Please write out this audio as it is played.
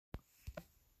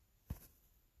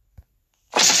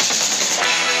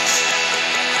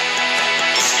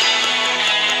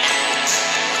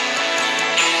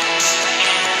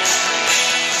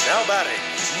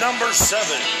number 7,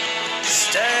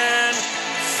 Stan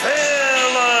Phillips.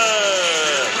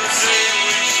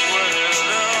 We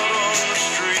sweated out on the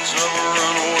streets of a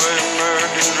runaway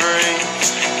American dream.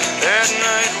 At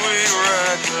night we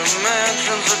racked the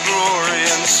mansions of glory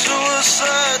and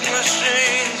suicide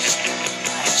machines.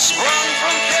 Sprung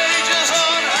from cages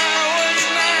on highway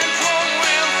 9, chrome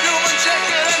wheel, human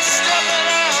ticket, and stepping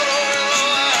out over the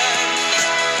line.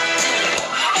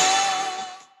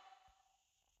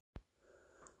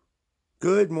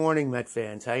 Good morning, Met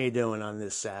fans. How you doing on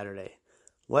this Saturday?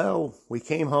 Well, we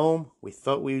came home. We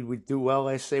thought we would do well,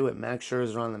 I say, with Max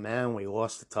Scherzer on the mound. We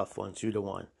lost a tough one,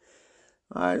 2-1.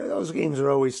 Those games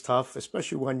are always tough,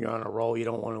 especially when you're on a roll. You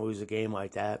don't want to lose a game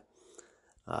like that.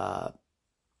 But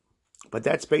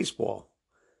that's baseball.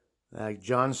 Like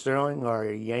John Sterling, our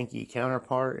Yankee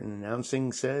counterpart in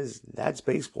announcing, says, that's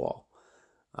baseball.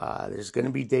 There's going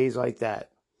to be days like that.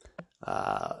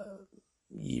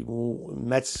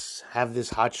 Mets have this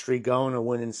hot streak going, a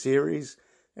winning series.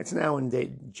 It's now in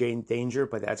danger,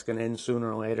 but that's going to end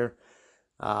sooner or later.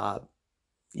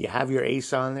 You have your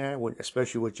ace on there,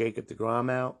 especially with Jacob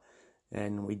deGrom out,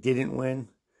 and we didn't win.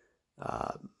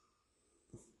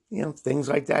 Things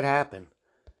like that happen.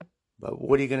 But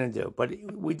what are you going to do? But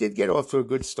we did get off to a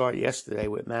good start yesterday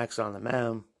with Max on the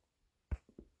mound.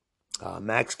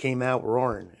 Max came out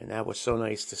roaring, and that was so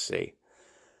nice to see.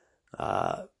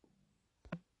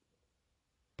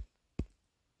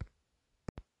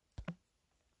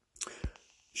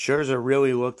 Scherzer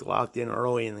really looked locked in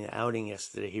early in the outing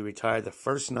yesterday. He retired the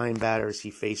first 9 batters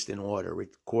he faced in order,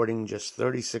 recording just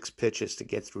 36 pitches to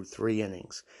get through 3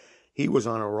 innings. He was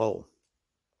on a roll.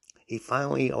 He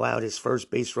finally allowed his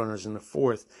first base runners in the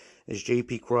 4th as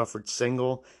J.P. Crawford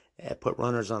singled and put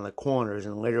runners on the corners,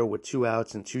 and later with 2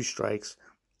 outs and 2 strikes,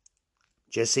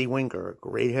 Jesse Winker, a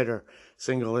great hitter,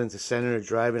 singled into center to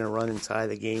drive in a run and tie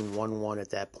the game 1-1 at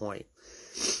that point.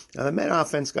 Now, the Met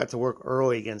offense got to work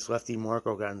early against lefty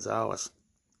Marco Gonzalez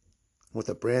with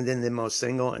a Brandon Nimmo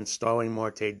single and Starling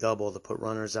Marte double to put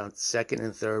runners on second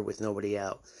and third with nobody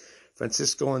out.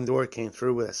 Francisco Lindor came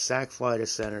through with a sac fly to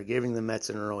center, giving the Mets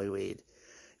an early lead.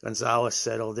 Gonzalez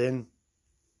settled in,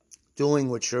 dueling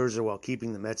with Scherzer while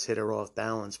keeping the Mets hitter off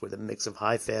balance with a mix of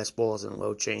high fastballs and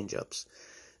low changeups.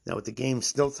 Now, with the game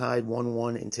still tied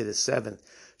 1-1 into the 7th,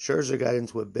 Scherzer got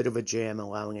into a bit of a jam,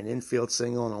 allowing an infield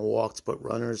single and a walk to put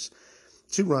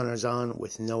 2 runners on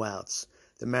with no outs.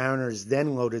 The Mariners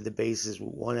then loaded the bases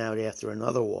with 1 out after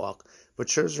another walk, but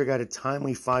Scherzer got a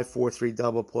timely 5-4-3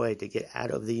 double play to get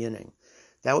out of the inning.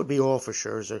 That would be all for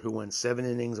Scherzer, who went 7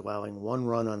 innings, allowing 1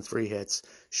 run on 3 hits,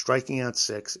 striking out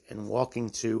 6, and walking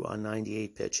 2 on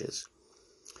 98 pitches.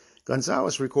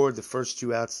 Gonzalez recorded the first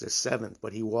 2 outs the 7th,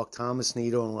 but he walked Thomas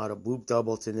Nido and allowed a bloop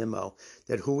double to Nimmo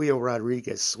that Julio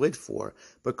Rodriguez slid for,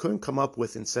 but couldn't come up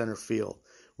with in center field.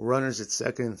 Runners at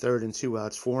second and third and 2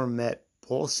 outs for Met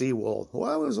Paul Sewald, who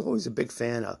I was always a big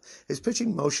fan of. His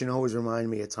pitching motion always reminded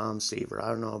me of Tom Seaver. I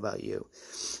don't know about you.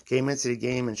 Came into the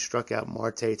game and struck out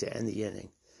Marte to end the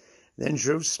inning. Then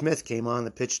Drew Smith came on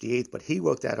to pitch the 8th, but he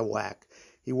looked out of whack.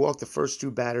 He walked the first 2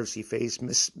 batters he faced,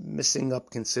 missing up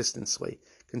consistently,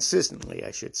 I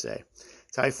should say.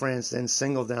 Ty France then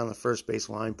singled down the first base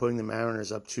line, putting the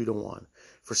Mariners up 2-1.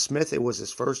 For Smith, it was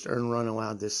his first earned run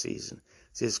allowed this season.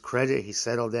 To his credit, he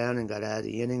settled down and got out of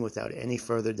the inning without any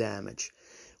further damage.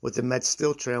 With the Mets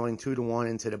still trailing 2-1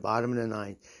 into the bottom of the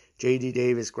 9th, J.D.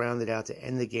 Davis grounded out to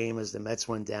end the game as the Mets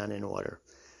went down in order.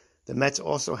 The Mets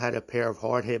also had a pair of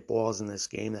hard-hit balls in this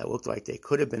game that looked like they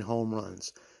could have been home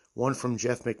runs, one from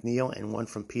Jeff McNeil and one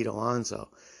from Pete Alonso.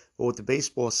 But with the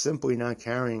baseball simply not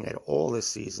carrying at all this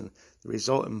season, the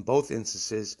result in both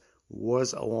instances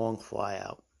was a long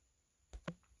flyout.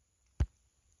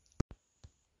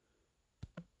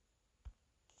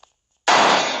 And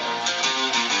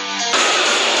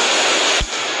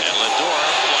Lindor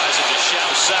flies it to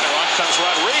shallow center. On comes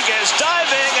Rodriguez,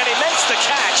 diving, and he makes the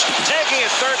catch. Taking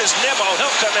it third is Nimmo.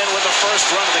 He'll come in with the first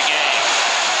run of the game.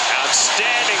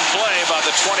 Outstanding play by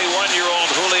the 21-year-old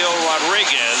Julio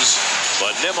Rodriguez.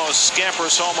 But Nimmo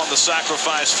scampers home on the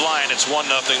sacrifice fly, and it's 1-0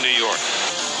 New York.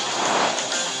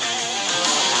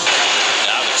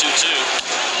 Now the 2-2.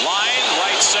 Line,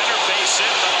 right center, base hit.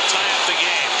 That'll tie up the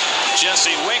game.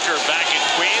 Jesse Winker back in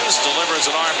Queens delivers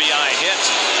an RBI hit,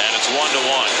 and it's 1-1.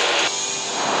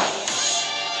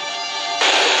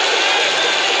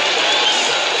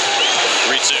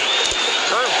 3-2.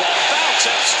 Curveball, foul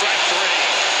tip, strike 3.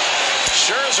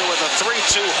 Scherzer with a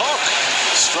 3-2 hook.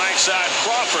 Strikes out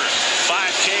Crawford. 5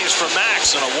 Ks for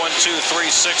Max in a 1-2-3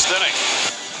 6th inning.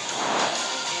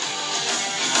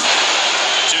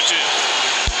 2-2.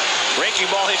 Breaking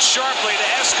Breaking ball hit sharply to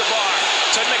Escobar.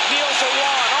 To McNeil for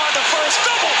one. On to first.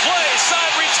 Double play.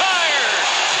 Side retired.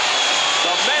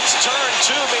 The Mets turn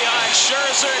two behind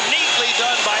Scherzer. Neatly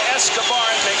done by Escobar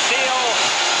and McNeil.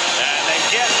 And they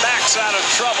get Max out of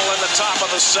trouble in the top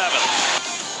of the seventh.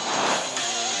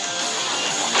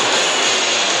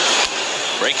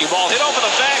 Breaking ball hit over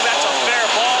the bag. That's a fair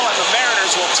ball, and the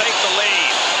Mariners will take the lead.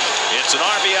 It's an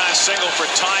RBI single for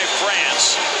Ty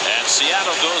France, and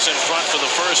Seattle goes in front for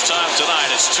the first time tonight.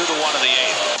 It's 2-1 in the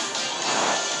eighth.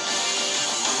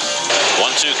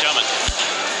 1-2 coming.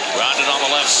 Grounded on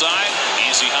the left side.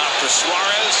 Easy hop for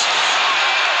Suarez.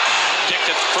 Dicked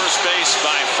at first base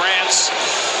by France,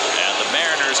 and the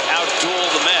Mariners outduel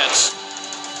the Mets.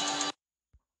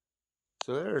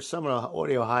 So there are some of the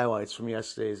audio highlights from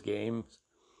yesterday's game.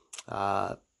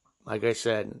 Like I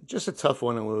said, just a tough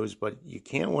one to lose, but you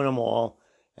can't win them all.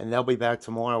 And they'll be back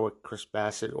tomorrow with Chris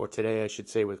Bassett, or today I should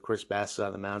say with Chris Bassett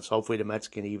on the mound. So hopefully the Mets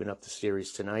can even up the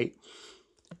series tonight.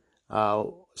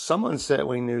 Some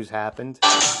unsettling news happened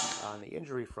on the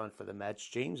injury front for the Mets.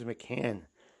 James McCann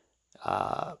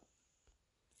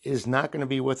is not going to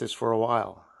be with us for a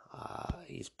while.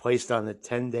 He's placed on the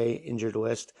 10-day injured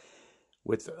list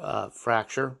with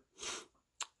fracture.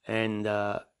 And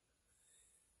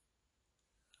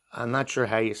I'm not sure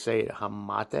how you say it,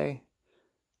 Hamate.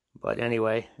 But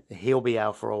anyway, he'll be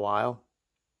out for a while.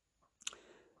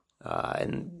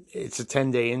 And it's a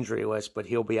 10-day injury list, but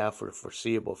he'll be out for the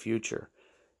foreseeable future.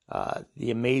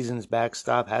 The Amazins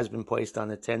backstop has been placed on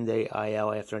the 10-day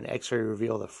IL after an X-ray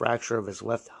revealed a fracture of his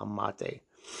left hamate.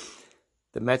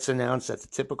 The Mets announced that the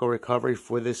typical recovery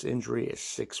for this injury is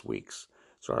 6 weeks.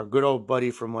 So our good old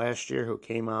buddy from last year who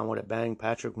came on with a bang,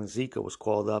 Patrick Mazeika, was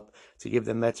called up to give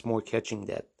the Mets more catching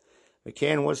depth.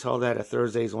 McCann was held out of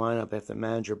Thursday's lineup after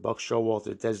manager Buck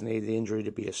Showalter designated the injury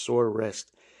to be a sore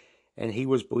wrist, and he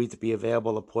was believed to be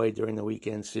available to play during the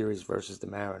weekend series versus the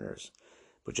Mariners.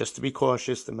 But just to be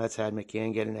cautious, the Mets had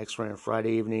McCann get an X-ray on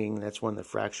Friday evening, and that's when the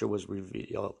fracture was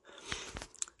revealed.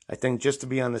 I think just to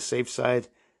be on the safe side,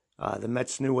 the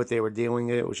Mets knew what they were dealing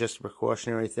with. It was just a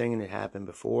precautionary thing, and it happened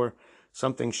before.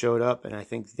 Something showed up, and I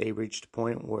think they reached a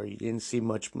point where you didn't see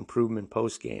much improvement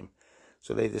post-game.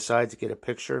 So they decided to get a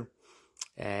picture,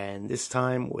 and this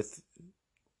time with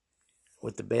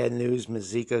the bad news,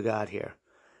 Mazeika got here.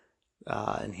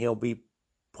 And he'll be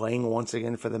playing once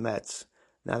again for the Mets.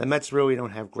 Now, the Mets really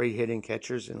don't have great hitting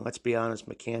catchers, and let's be honest,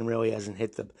 McCann really hasn't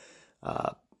hit the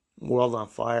world on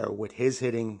fire with his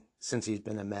hitting since he's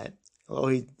been a Met. Although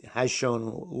he has shown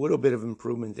a little bit of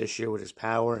improvement this year with his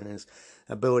power and his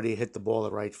ability to hit the ball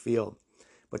to right field.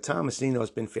 But Thomas Nido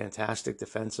has been fantastic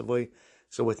defensively.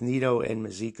 So with Nido and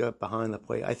Mazeika behind the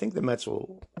plate, I think the Mets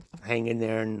will hang in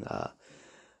there and,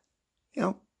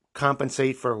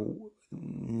 compensate for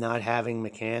not having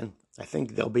McCann. I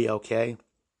think they'll be okay.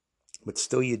 But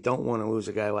still, you don't want to lose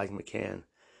a guy like McCann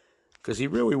because he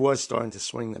really was starting to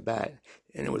swing the bat,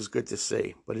 and it was good to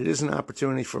see. But it is an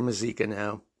opportunity for Mazeika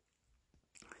now.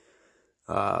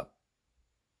 But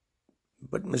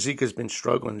Mazeika's been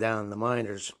struggling down in the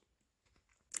minors.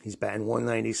 He's batting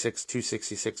 196,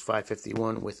 266,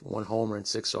 551 with 1 homer and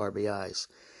 6 RBIs.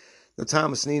 Now,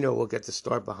 Thomas Nido will get to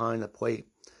start behind the plate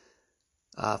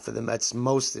for the Mets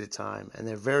most of the time, and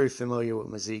they're very familiar with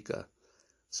Mazeika.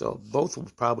 So both will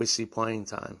probably see playing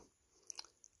time.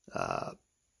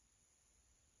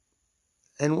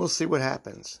 And we'll see what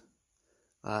happens.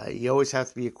 You always have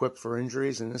to be equipped for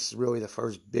injuries, and this is really the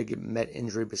first big Met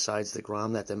injury besides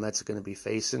DeGrom that the Mets are going to be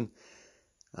facing.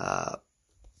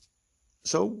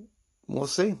 So we'll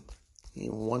see.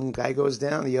 One guy goes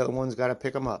down, the other one's got to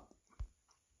pick him up.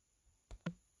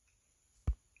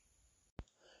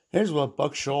 Here's what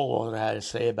Buck Showalter had to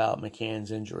say about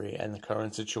McCann's injury and the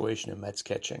current situation in Mets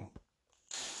catching.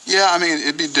 Yeah, I mean,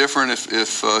 it'd be different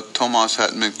if Tomas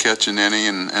hadn't been catching any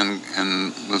and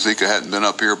Mazeika hadn't been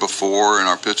up here before and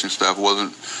our pitching staff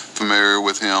wasn't familiar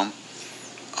with him.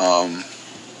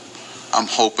 I'm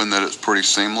hoping that it's pretty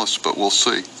seamless, but we'll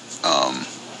see.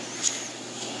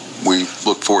 We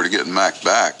look forward to getting Mac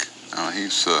back.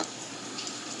 He's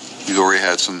already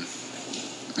had some,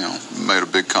 made a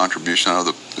big contribution. I know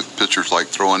the pitchers like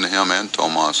throwing to him and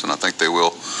Tomas, and I think they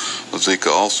will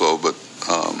Mazeika also, but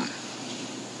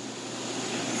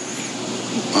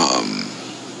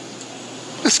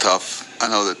it's tough. I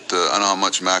know how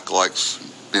much Mac likes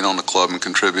being on the club and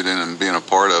contributing and being a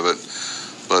part of it,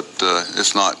 but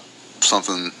it's not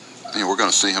something, we're going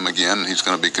to see him again, and he's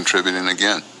going to be contributing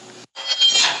again.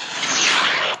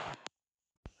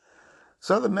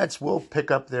 So the Mets will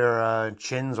pick up their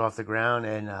chins off the ground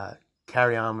and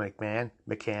carry on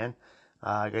McCann.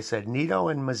 Like I said, Nido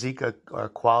and Mazeika are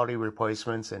quality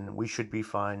replacements, and we should be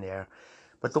fine there.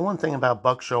 But the one thing about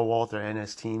Buck Showalter and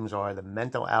his teams are the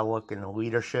mental outlook and the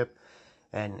leadership.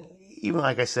 And even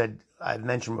like I said, I've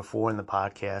mentioned before in the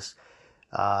podcast,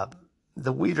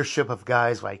 the leadership of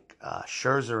guys like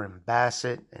Scherzer and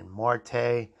Bassett and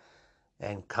Marte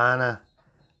and Kana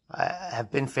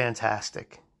have been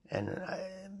fantastic. And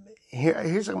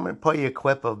I'm going to play you a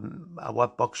clip of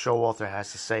what Buck Showalter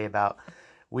has to say about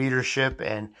leadership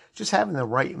and just having the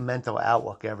right mental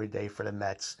outlook every day for the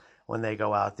Mets when they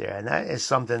go out there. And that is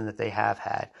something that they have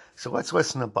had. So let's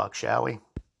listen to Buck, shall we?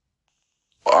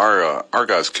 Our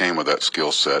guys came with that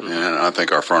skill set, and I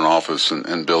think our front office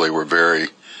and Billy were very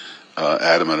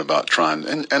adamant about trying,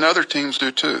 and other teams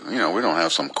do too. We don't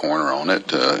have some corner on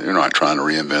it. You're not trying to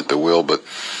reinvent the wheel, but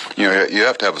you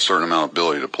have to have a certain amount of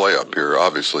ability to play up here.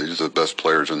 Obviously, these are the best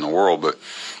players in the world, but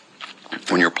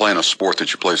when you're playing a sport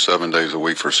that you play 7 days a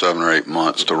week for 7 or 8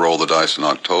 months to roll the dice in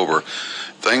October,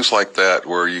 things like that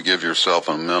where you give yourself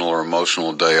a mental or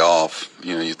emotional day off,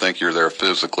 you think you're there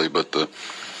physically, but the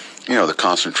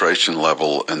concentration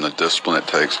level and the discipline it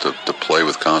takes to play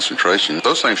with concentration,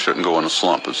 those things shouldn't go in a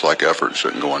slump. It's like effort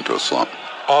shouldn't go into a slump.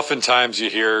 Oftentimes you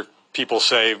hear people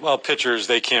say, well, pitchers,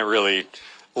 they can't really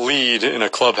lead in a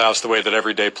clubhouse the way that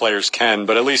everyday players can,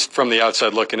 but at least from the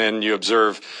outside looking in, you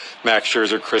observe Max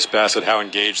Scherzer, Chris Bassett, how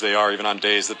engaged they are even on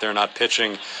days that they're not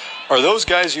pitching. Are those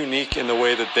guys unique in the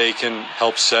way that they can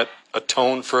help set a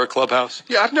tone for a clubhouse?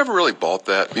 Yeah, I've never really bought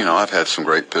that. I've had some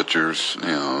great pitchers.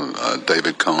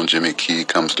 David Cone, Jimmy Key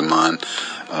comes to mind.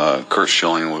 Curt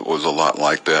Schilling was a lot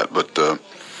like that. But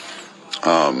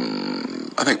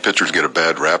I think pitchers get a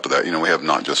bad rap of that. We have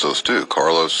not just those two.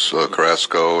 Carlos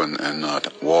Carrasco and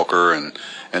Walker, and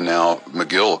now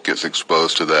McGill gets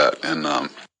exposed to that. And I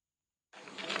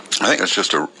think it's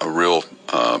just a real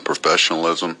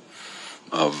professionalism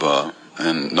of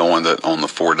and knowing that on the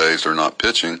 4 days they're not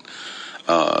pitching,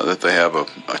 that they have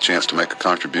a chance to make a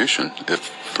contribution, if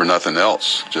for nothing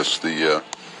else, just the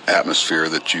atmosphere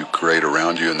that you create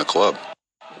around you in the club.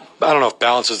 I don't know if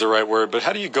balance is the right word, but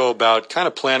how do you go about kind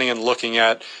of planning and looking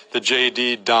at the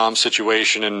JD Dom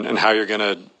situation and how you're going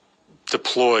to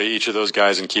deploy each of those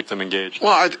guys and keep them engaged?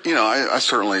 Well, I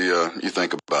certainly, you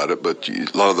think about it, but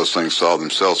a lot of those things solve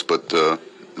themselves. But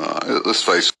let's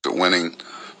face it, winning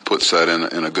puts that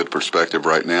in a good perspective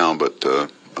right now. But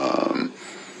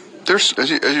there's,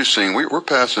 as you're seeing, we're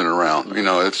passing it around.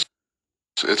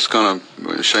 It's going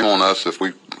to shame on us if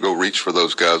we go reach for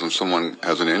those guys when someone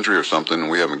has an injury or something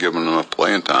and we haven't given them enough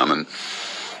playing time. And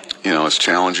as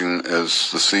challenging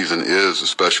as the season is,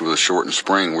 especially with a shortened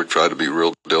spring, we try to be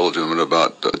real diligent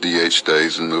about DH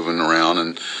days and moving around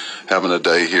and having a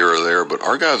day here or there. But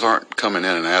our guys aren't coming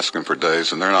in and asking for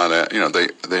days, and they're not.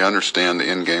 They understand the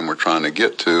end game we're trying to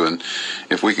get to, and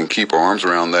if we can keep our arms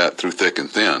around that through thick and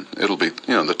thin, it'll be.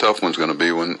 The tough one's going to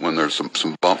be when there's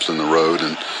some bumps in the road,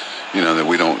 and that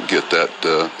we don't get that.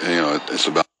 It's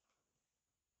about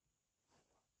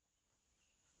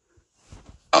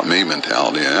me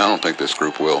mentality, and I don't think this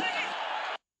group will.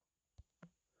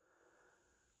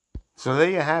 So there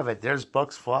you have it. There's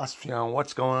Buck's philosophy on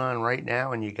what's going on right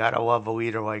now, and you got to love a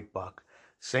leader like Buck.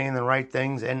 Saying the right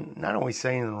things, and not only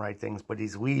saying the right things, but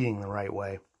he's leading the right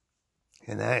way.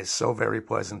 And that is so very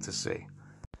pleasant to see.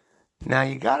 Now,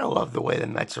 you got to love the way the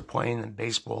Mets are playing in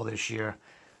baseball this year,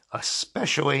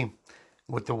 especially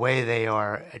with the way they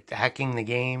are attacking the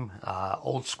game,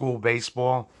 old school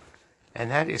baseball. And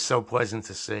that is so pleasant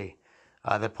to see.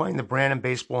 They're playing the brand of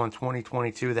baseball in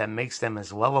 2022 that makes them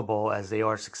as lovable as they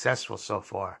are successful so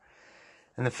far.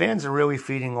 And the fans are really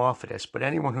feeding off of this, but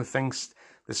anyone who thinks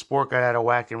the sport got out of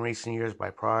whack in recent years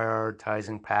by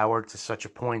prioritizing power to such a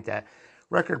point that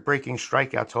record-breaking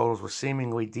strikeout totals were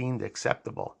seemingly deemed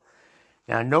acceptable.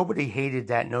 Now, nobody hated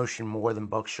that notion more than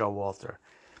Buck Showalter,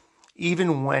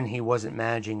 even when he wasn't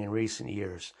managing in recent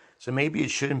years. So maybe it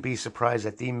shouldn't be surprised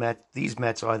that these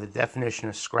Mets are the definition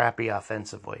of scrappy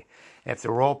offensively. If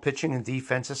they're all pitching and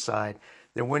defense aside,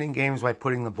 they're winning games by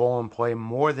putting the ball in play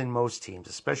more than most teams,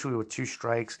 especially with 2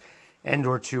 strikes and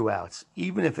or 2 outs,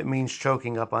 even if it means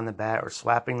choking up on the bat or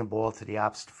slapping the ball to the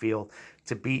opposite field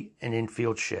to beat an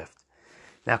infield shift.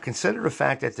 Now consider the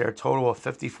fact that their total of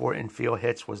 54 infield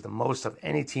hits was the most of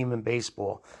any team in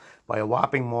baseball by a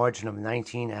whopping margin of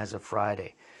 19 as of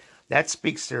Friday. That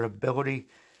speaks to their ability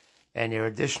and their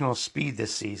additional speed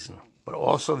this season, but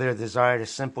also their desire to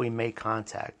simply make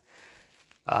contact.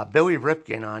 Billy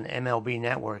Ripken on MLB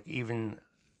Network even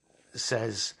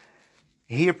says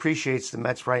he appreciates the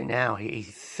Mets right now. He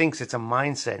thinks it's a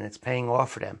mindset and it's paying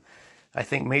off for them. I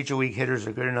think major league hitters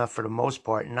are good enough for the most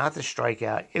part not to strike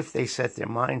out if they set their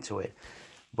mind to it.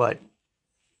 But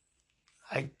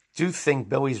I do think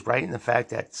Billy's right in the fact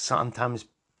that sometimes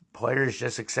players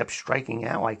just accept striking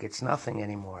out like it's nothing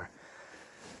anymore.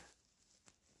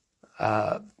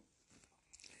 And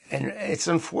it's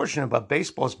unfortunate, but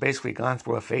baseball's basically gone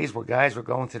through a phase where guys were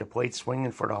going to the plate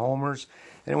swinging for the homers,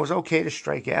 and it was okay to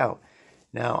strike out.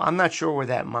 Now, I'm not sure where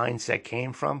that mindset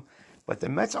came from, but the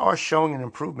Mets are showing an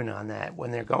improvement on that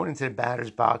when they're going into the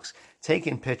batter's box,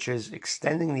 taking pitches,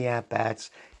 extending the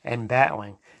at-bats, and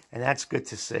battling, and that's good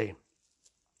to see.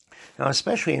 Now,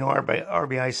 especially in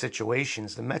RBI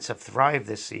situations, the Mets have thrived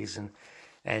this season,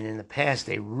 and in the past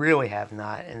they really have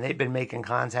not, and they've been making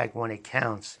contact when it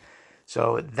counts.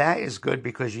 So that is good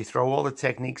because you throw all the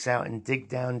techniques out and dig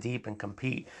down deep and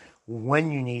compete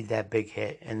when you need that big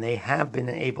hit. And they have been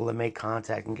able to make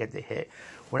contact and get the hit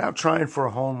without trying for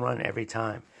a home run every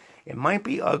time. It might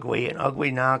be ugly, and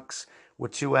ugly knocks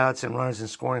with 2 outs and runners in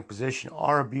scoring position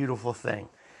are a beautiful thing.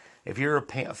 If you're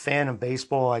a fan of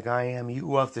baseball like I am, you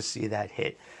love to see that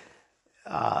hit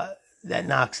that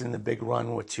knocks in the big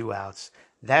run with 2 outs.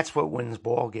 That's what wins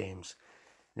ball games.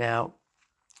 Now,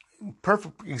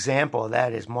 perfect example of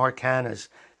that is Mark Canha's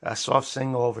soft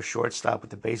single over shortstop with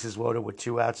the bases loaded with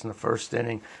 2 outs in the first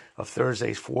inning of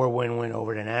Thursday's 4-win win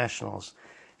over the Nationals.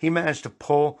 He managed to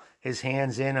pull his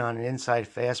hands in on an inside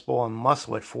fastball and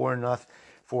muscle it 4-0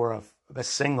 for a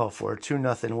single for a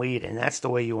 2-0 lead, and that's the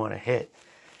way you want to hit.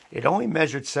 It only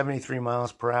measured 73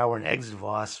 miles per hour in exit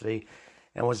velocity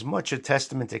and was much a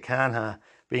testament to Canha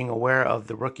being aware of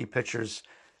the rookie pitcher's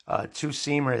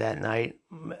two-seamer that night,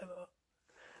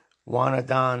 Juan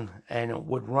Adon, and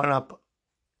would run up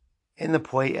in the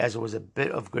plate as it was a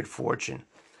bit of good fortune.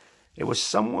 It was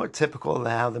somewhat typical of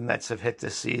how the Mets have hit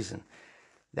this season.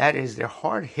 That is their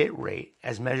hard hit rate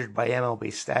as measured by MLB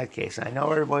StatCase. And I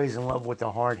know everybody's in love with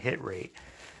the hard hit rate,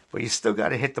 but you still got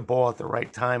to hit the ball at the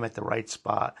right time at the right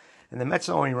spot. And the Mets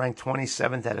only ranked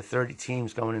 27th out of 30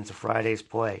 teams going into Friday's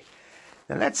play.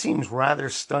 Now that seems rather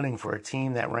stunning for a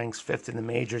team that ranks 5th in the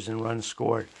majors in runs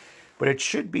scored. But it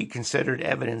should be considered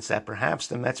evidence that perhaps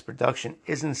the Mets' production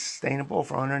isn't sustainable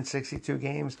for 162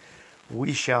 games.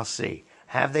 We shall see.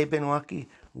 Have they been lucky?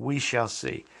 We shall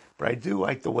see. But I do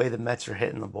like the way the Mets are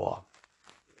hitting the ball.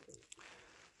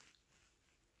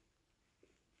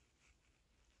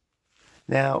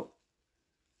 Now,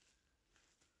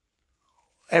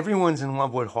 everyone's in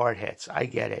love with hard hits. I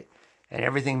get it. And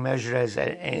everything measured as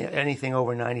anything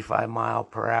over 95 mile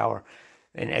per hour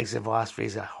in exit velocity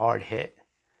is a hard hit.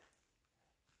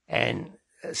 And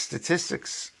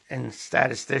statistics and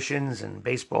statisticians and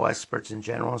baseball experts in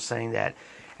general saying that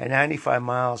at 95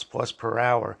 miles plus per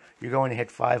hour, you're going to hit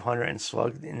 500 and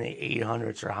slug in the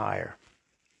 800s or higher.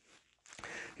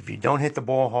 If you don't hit the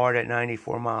ball hard at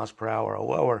 94 miles per hour or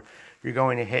lower, you're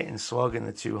going to hit and slug in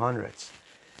the 200s.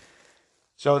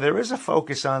 So there is a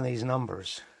focus on these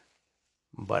numbers.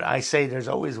 But I say there's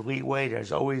always leeway.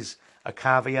 There's always a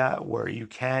caveat where you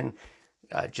can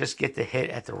just get the hit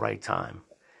at the right time.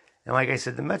 And like I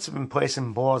said, the Mets have been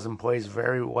placing balls in plays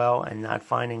very well and not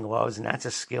finding lows, and that's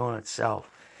a skill in itself.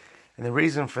 And the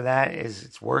reason for that is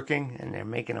it's working, and they're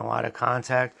making a lot of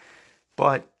contact.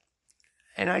 But,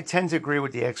 and I tend to agree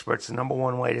with the experts, the number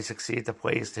one way to succeed at the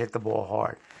plate is to hit the ball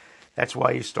hard. That's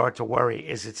why you start to worry,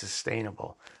 is it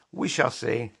sustainable? We shall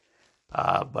see.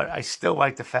 But I still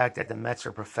like the fact that the Mets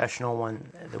are professional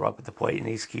when they're up at the plate in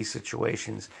these key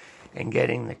situations and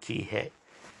getting the key hit.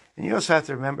 And you also have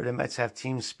to remember the Mets have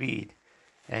team speed,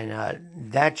 and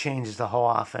that changes the whole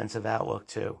offensive outlook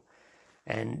too.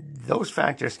 And those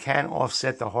factors can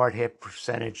offset the hard hit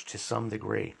percentage to some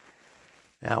degree.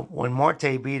 Now, when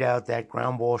Marte beat out that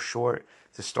ground ball short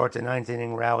to start the 9th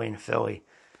inning rally in Philly,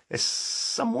 it's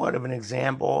somewhat of an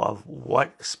example of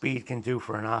what speed can do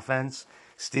for an offense.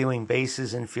 Stealing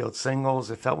bases, infield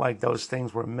singles. It felt like those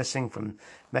things were missing from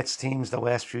Mets teams the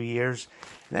last few years.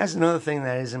 And that's another thing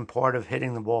that isn't part of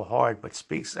hitting the ball hard, but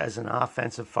speaks as an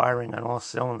offensive firing on all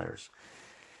cylinders.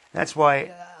 That's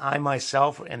why I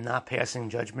myself am not passing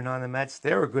judgment on the Mets.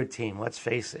 They're a good team, let's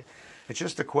face it. It's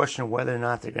just a question of whether or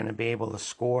not they're going to be able to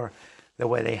score the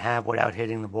way they have without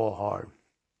hitting the ball hard.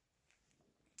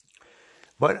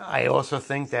 But I also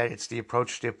think that it's the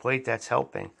approach to the plate that's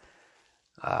helping.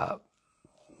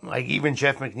 Like even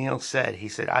Jeff McNeil said, he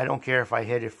said, I don't care if I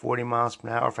hit it 40 miles per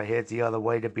hour, if I hit it the other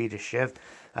way to beat a shift.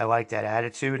 I like that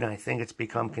attitude, and I think it's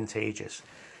become contagious.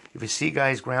 If you see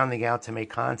guys grounding out to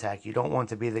make contact, you don't want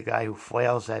to be the guy who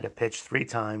flails at a pitch 3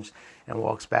 times and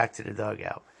walks back to the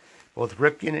dugout. Both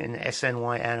Ripken and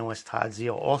SNY analyst Todd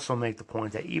Zeile also make the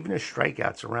point that even as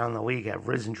strikeouts around the league have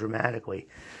risen dramatically,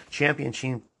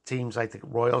 championship teams like the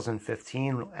Royals in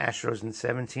 15, Astros in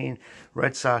 17,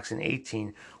 Red Sox in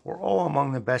 18 were all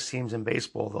among the best teams in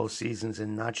baseball those seasons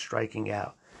in not striking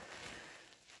out.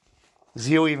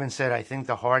 Zio even said, I think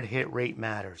the hard hit rate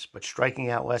matters, but striking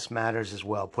out less matters as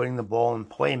well. Putting the ball in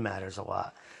play matters a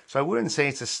lot. So I wouldn't say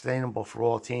it's sustainable for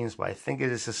all teams, but I think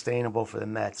it is sustainable for the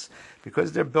Mets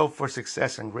because they're built for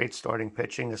success and great starting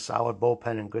pitching, a solid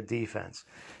bullpen, and good defense.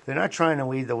 They're not trying to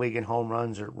lead the league in home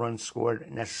runs or runs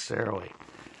scored necessarily.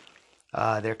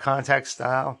 Their contact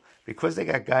style, because they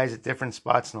got guys at different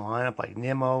spots in the lineup like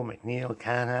Nimmo, McNeil,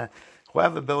 Canha, who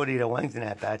have the ability to lengthen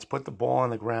at bats, put the ball on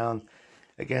the ground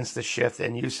against the shift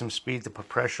and use some speed to put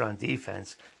pressure on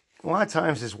defense, a lot of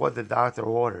times is what the doctor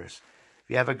orders. If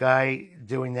you have a guy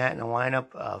doing that in a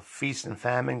lineup of feast and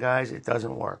famine guys, it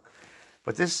doesn't work.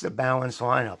 But this is a balanced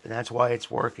lineup, and that's why it's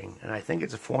working. And I think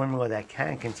it's a formula that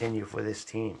can continue for this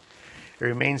team. It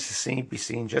remains to be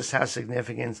seen just how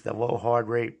significant the low hard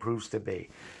rate proves to be.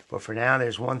 But for now,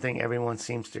 there's one thing everyone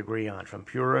seems to agree on, from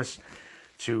purists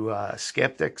to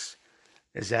skeptics,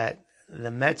 is that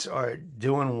the Mets are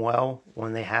doing well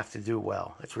when they have to do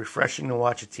well. It's refreshing to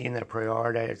watch a team that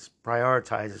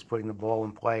prioritizes putting the ball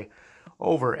in play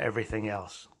over everything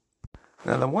else.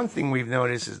 Now, the one thing we've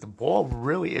noticed is the ball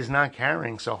really is not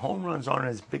carrying, so home runs aren't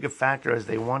as big a factor as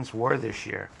they once were this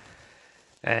year.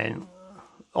 And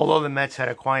although the Mets had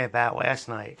a quiet bat last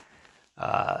night,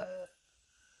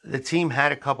 the team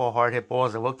had a couple of hard hit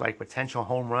balls that looked like potential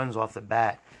home runs off the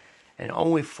bat and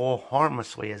only fall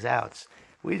harmlessly as outs.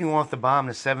 Leading off the bottom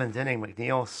of the seventh inning,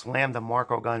 McNeil slammed a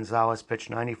Marco Gonzalez pitch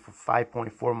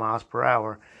 95.4 miles per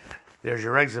hour. There's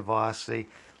your exit velocity.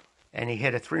 And he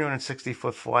hit a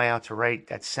 360-foot fly out to right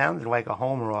that sounded like a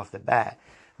homer off the bat.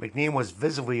 McNeil was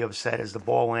visibly upset as the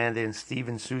ball landed in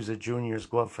Steven Souza Jr.'s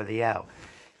glove for the out.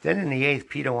 Then in the eighth,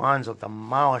 Pete Alonso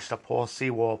demolished a Paul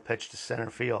Sewald pitch to center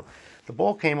field. The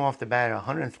ball came off the bat at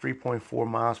 103.4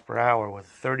 miles per hour with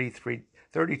a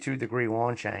 32-degree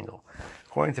launch angle.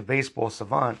 According to Baseball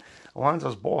Savant,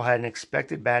 Alonso's ball had an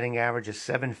expected batting average of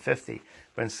 .750,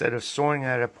 but instead of soaring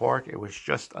out of the park, it was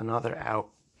just another out.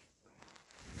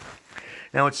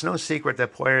 Now, it's no secret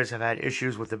that players have had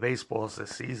issues with the baseballs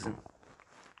this season,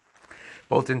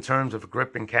 both in terms of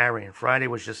grip and carry, and Friday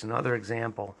was just another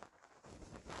example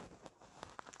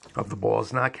of the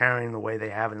balls not carrying the way they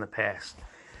have in the past.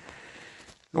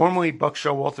 Normally, Buck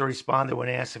Showalter responded when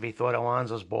asked if he thought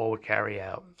Alonso's ball would carry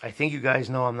out. I think you guys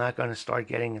know I'm not going to start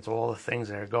getting into all the things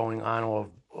that are going on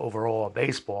overall of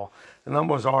baseball. The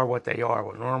numbers are what they are.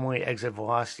 What normally exit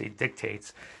velocity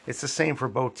dictates, it's the same for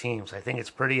both teams. I think it's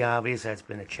pretty obvious that it's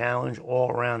been a challenge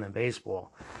all around in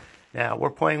baseball. Now, we're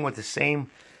playing with the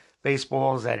same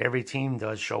baseballs that every team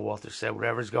does, Showalter said.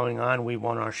 Whatever's going on, we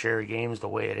won our share of games the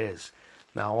way it is.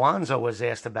 Now, Alonso was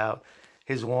asked about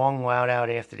his long loud out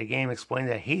after the game, explained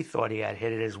that he thought he had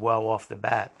hit it as well off the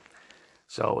bat.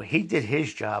 So he did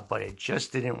his job, but it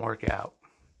just didn't work out.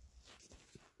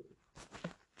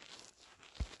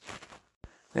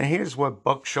 Now here's what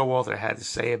Buck Showalter had to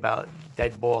say about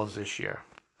dead balls this year.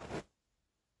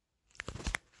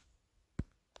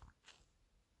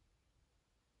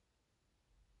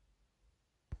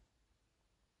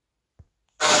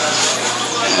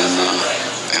 And,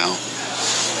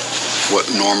 what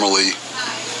normally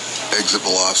exit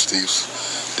velocities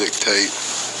dictate,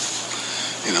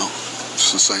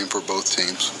 it's the same for both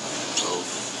teams. So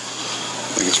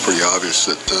I think it's pretty obvious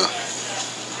that, that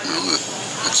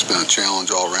it's been a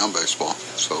challenge all around baseball.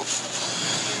 So,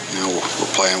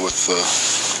 we're playing with the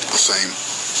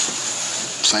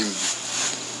same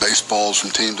baseballs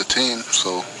from team to team.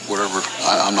 So whatever,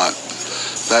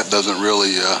 that doesn't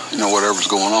really, whatever's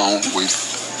going on, we've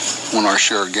won our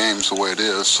share of games the way it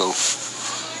is. So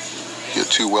get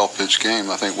two well-pitched games.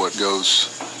 I think what goes,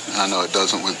 I know it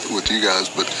doesn't with you guys,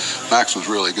 but Max was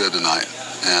really good tonight,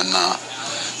 and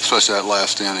especially that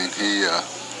last inning,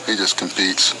 he just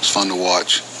competes. It's fun to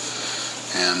watch,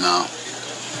 and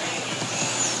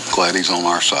glad he's on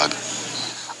our side.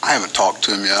 I haven't talked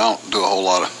to him yet. I don't do a whole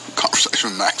lot of conversation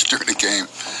with Max during the game,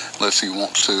 unless he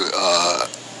wants to.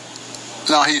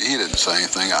 No, he didn't say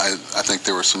anything. I think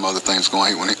there were some other things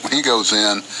going on. When he goes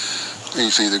in,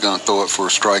 he's either going to throw it for a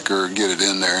striker or get it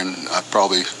in there, and I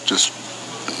probably just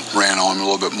ran on him a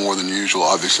little bit more than usual.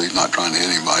 Obviously, not trying to hit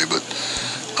anybody, but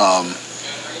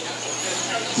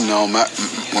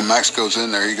when Max goes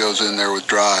in there, he goes in there with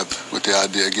drive, with the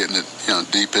idea of getting it,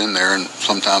 deep in there, and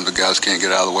sometimes the guys can't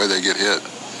get out of the way, they get hit.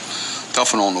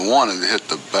 Tough one on the one is to hit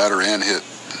the batter and hit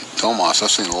Tomas.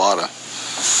 I've seen a lot of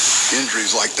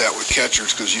injuries like that with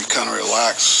catchers because you kind of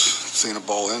relax seeing a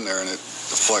ball in there and it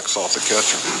deflects off the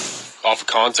catcher. Off of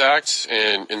contact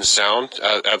and in the sound,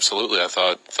 absolutely. I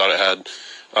thought it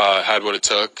had what it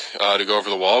took to go over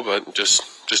the wall, but just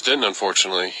didn't,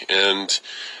 unfortunately. And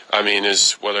I mean,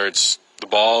 whether it's the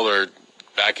ball or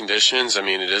bad conditions. I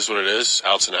mean, it is what it is,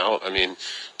 outs and out. I mean,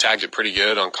 tagged it pretty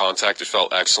good on contact. It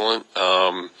felt excellent.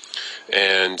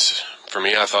 And for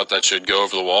me, I thought that should go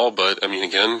over the wall. But, I mean,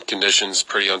 again, conditions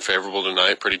pretty unfavorable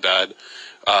tonight, pretty bad.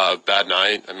 Bad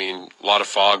night. I mean, a lot of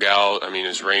fog out. I mean,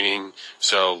 it's raining.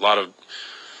 So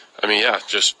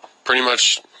just pretty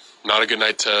much not a good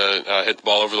night to hit the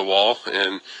ball over the wall.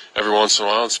 And every once in a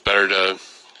while, it's better to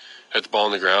hit the ball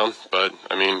on the ground. But,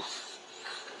 I mean,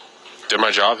 did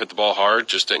my job, hit the ball hard,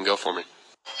 just didn't go for me.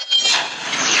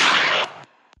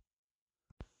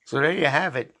 So there you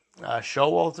have it.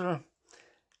 Showalter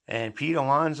and Pete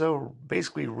Alonso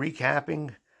basically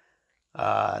recapping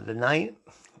the night.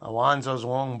 Alonso's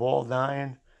long ball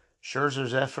dying,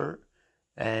 Scherzer's effort,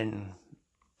 and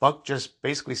Buck just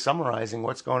basically summarizing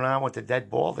what's going on with the dead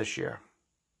ball this year.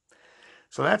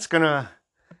 So that's going to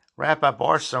wrap up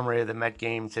our summary of the Met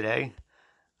game today,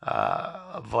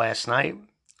 of last night.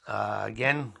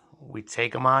 Again, we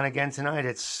take them on again tonight.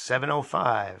 It's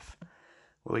 7:05.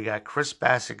 We got Chris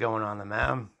Bassitt going on the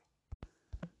mound.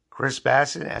 Chris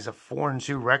Bassitt has a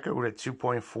 4-2 record with a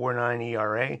 2.49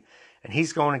 ERA, and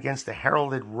he's going against the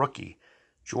heralded rookie,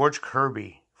 George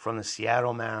Kirby from the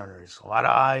Seattle Mariners. A lot of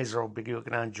eyes will be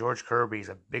looking on George Kirby. He's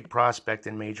a big prospect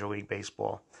in Major League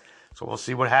Baseball. So we'll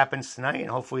see what happens tonight, and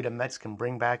hopefully the Mets can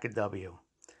bring back a W.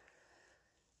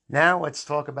 Now let's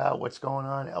talk about what's going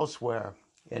on elsewhere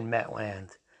in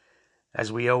Metland.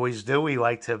 As we always do, we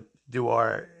like to do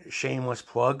our shameless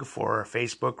plug for our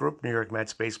Facebook group, New York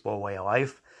Mets Baseball Way of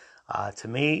Life. To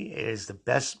me, it is the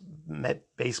best Met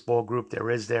baseball group there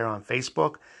is there on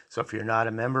Facebook. So if you're not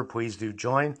a member, please do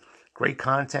join. Great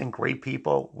content, great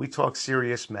people. We talk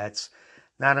serious Mets,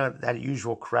 not that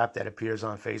usual crap that appears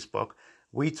on Facebook.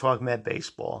 We talk Met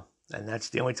baseball, and that's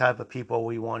the only type of people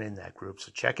we want in that group. So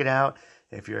check it out.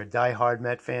 If you're a diehard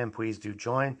Met fan, please do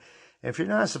join. If you're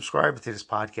not a subscriber to this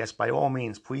podcast, by all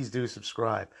means, please do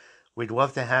subscribe. We'd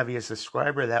love to have you as a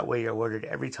subscriber. That way you're alerted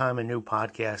every time a new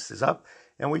podcast is up,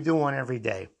 and we do one every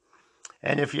day.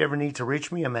 And if you ever need to reach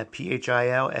me, I'm at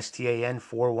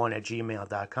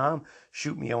philstan41@gmail.com.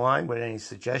 Shoot me a line with any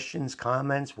suggestions,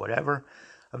 comments, whatever.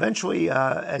 Eventually,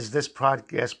 as this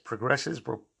podcast progresses,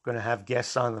 we're going to have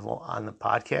guests on the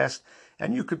podcast,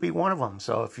 and you could be one of them.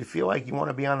 So if you feel like you want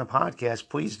to be on the podcast,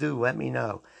 please do let me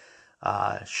know.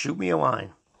 Shoot me a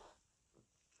line.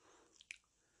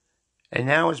 And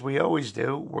now, as we always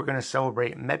do, we're going to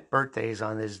celebrate Met birthdays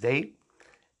on this date.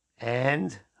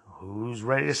 And who's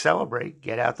ready to celebrate?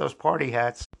 Get out those party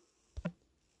hats.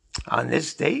 On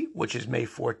this date, which is May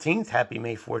 14th, happy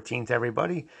May 14th,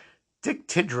 everybody, Dick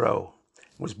Tidrow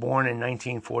was born in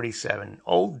 1947.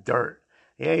 Old Dirt.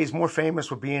 Yeah, he's more famous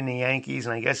for being in the Yankees,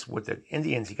 and I guess with the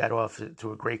Indians he got off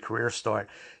to a great career start.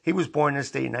 He was born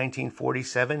this day in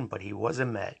 1947, but he was a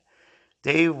Met.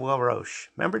 Dave LaRoche.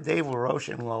 Remember Dave LaRoche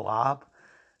in La Lob?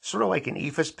 Sort of like an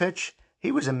Ephus pitch.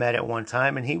 He was a Met at one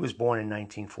time, and he was born in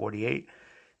 1948.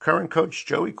 Current coach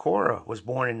Joey Cora was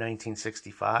born in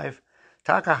 1965.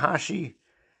 Takahashi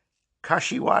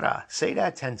Kashiwada, say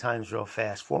that 10 times real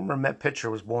fast. Former Met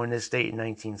pitcher was born this date in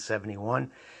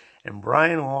 1971. And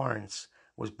Brian Lawrence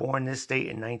was born this date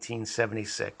in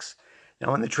 1976.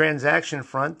 Now, on the transaction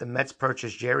front, the Mets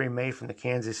purchased Jerry May from the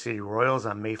Kansas City Royals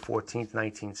on May 14,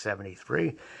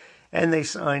 1973, and they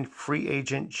signed free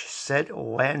agent Seth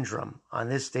Landrum on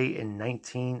this date in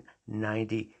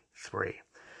 1993.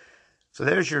 So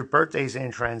there's your birthdays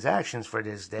and transactions for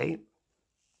this date.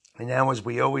 And now, as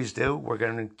we always do, we're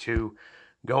going to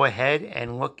go ahead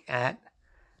and look at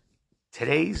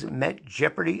today's Met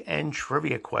Jeopardy and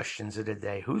trivia questions of the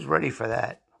day. Who's ready for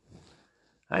that?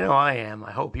 I know I am.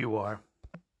 I hope you are.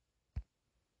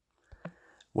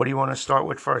 What do you want to start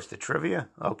with first? The trivia?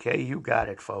 Okay, you got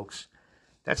it, folks.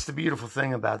 That's the beautiful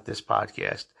thing about this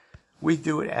podcast. We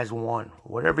do it as one.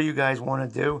 Whatever you guys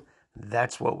want to do,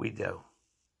 that's what we do.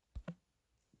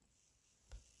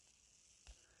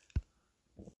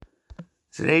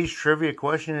 Today's trivia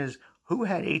question is, who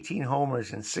had 18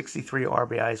 homers and 63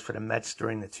 RBIs for the Mets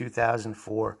during the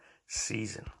 2004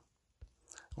 season?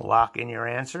 Lock in your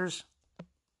answers.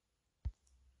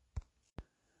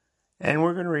 And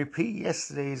we're going to repeat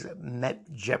yesterday's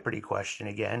Met Jeopardy question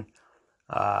again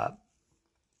for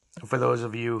those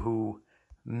of you who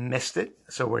missed it.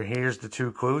 So here's the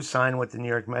two clues. Signed with the New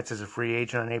York Mets as a free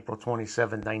agent on April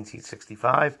 27,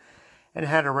 1965, and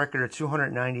had a record of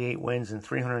 298 wins and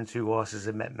 302 losses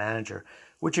as Met manager,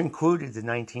 which included the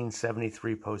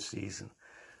 1973 postseason.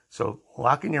 So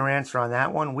lock in your answer on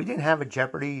that one. We didn't have a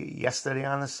Jeopardy yesterday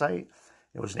on the site.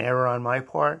 It was an error on my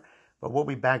part, but we'll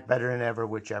be back better than ever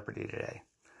with Jeopardy today.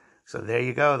 So there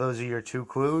you go. Those are your two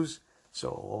clues.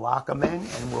 So we'll lock them in,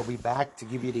 and we'll be back to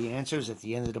give you the answers at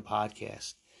the end of the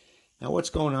podcast. Now, what's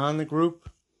going on in the group?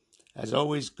 As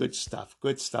always, good stuff.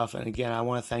 And again, I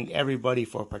want to thank everybody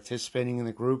for participating in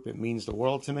the group. It means the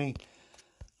world to me.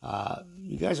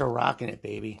 You guys are rocking it,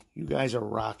 baby. You guys are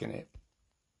rocking it.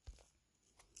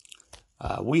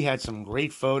 We had some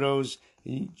great photos.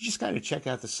 You just got to check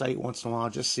out the site once in a while,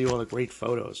 just see all the great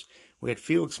photos. We had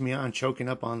Felix Millan choking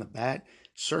up on the bat,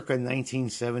 circa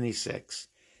 1976.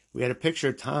 We had a picture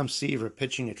of Tom Seaver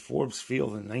pitching at Forbes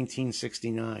Field in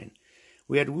 1969.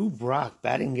 We had Lou Brock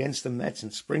batting against the Mets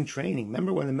in spring training.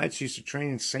 Remember when the Mets used to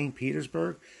train in St.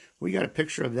 Petersburg? We got a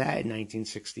picture of that in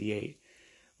 1968.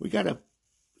 We got a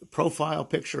profile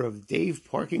picture of Dave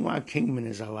Parking Lot Kingman,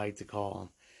 as I like to call him.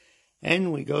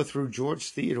 And we go through George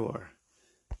Theodore.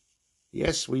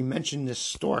 Yes, we mentioned the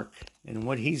Stork and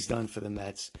what he's done for the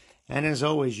Mets. And as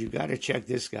always, you got to check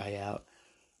this guy out.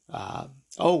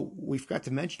 We forgot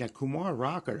to mention that Kumar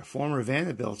Rocker, the former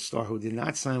Vanderbilt star who did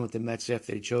not sign with the Mets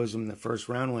after they chose him in the first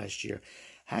round last year,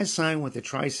 has signed with the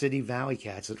Tri-City Valley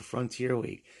Cats of the Frontier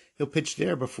League. He'll pitch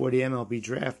there before the MLB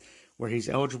draft, where he's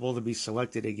eligible to be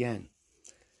selected again.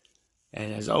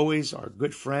 And as always, our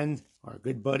good friend, our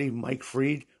good buddy, Mike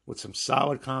Freed, with some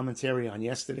solid commentary on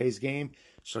yesterday's game.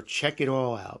 So check it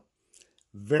all out.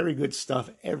 Very good stuff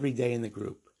every day in the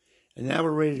group. And now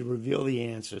we're ready to reveal the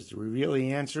answers. To reveal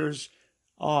the answers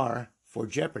are, for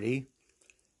Jeopardy,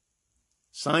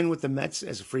 signed with the Mets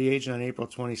as a free agent on April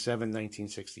 27,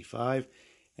 1965,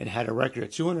 and had a record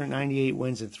of 298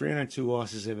 wins and 302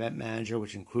 losses as Met manager,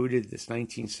 which included this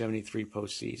 1973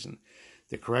 postseason.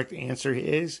 The correct answer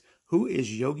is, who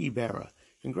is Yogi Berra?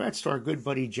 Congrats to our good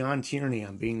buddy John Tierney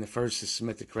on being the first to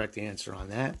submit the correct answer on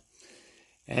that.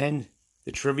 And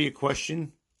the trivia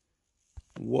question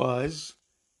was,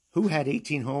 who had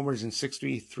 18 homers and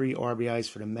 63 RBIs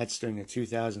for the Mets during the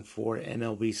 2004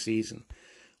 MLB season?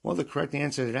 Well, the correct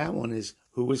answer to that one is,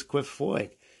 who was Cliff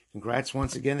Floyd? Congrats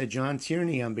once again to John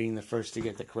Tierney on being the first to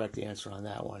get the correct answer on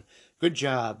that one. Good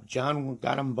job. John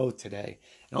got them both today.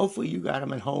 And hopefully you got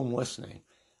them at home listening.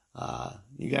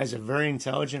 You guys are very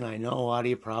intelligent. I know a lot of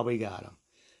you probably got them.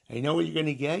 And you know what you're going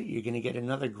to get? You're going to get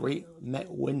another great Met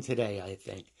win today, I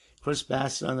think. Chris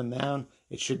Bassitt on the mound.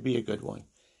 It should be a good one.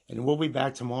 And we'll be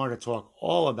back tomorrow to talk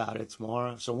all about it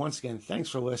tomorrow. So once again, thanks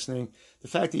for listening. The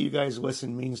fact that you guys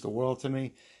listen means the world to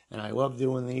me. And I love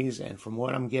doing these. And from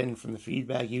what I'm getting from the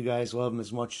feedback, you guys love them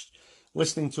as much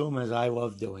listening to them as I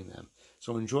love doing them.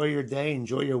 So enjoy your day,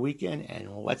 enjoy your weekend, and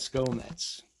let's go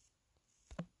Mets.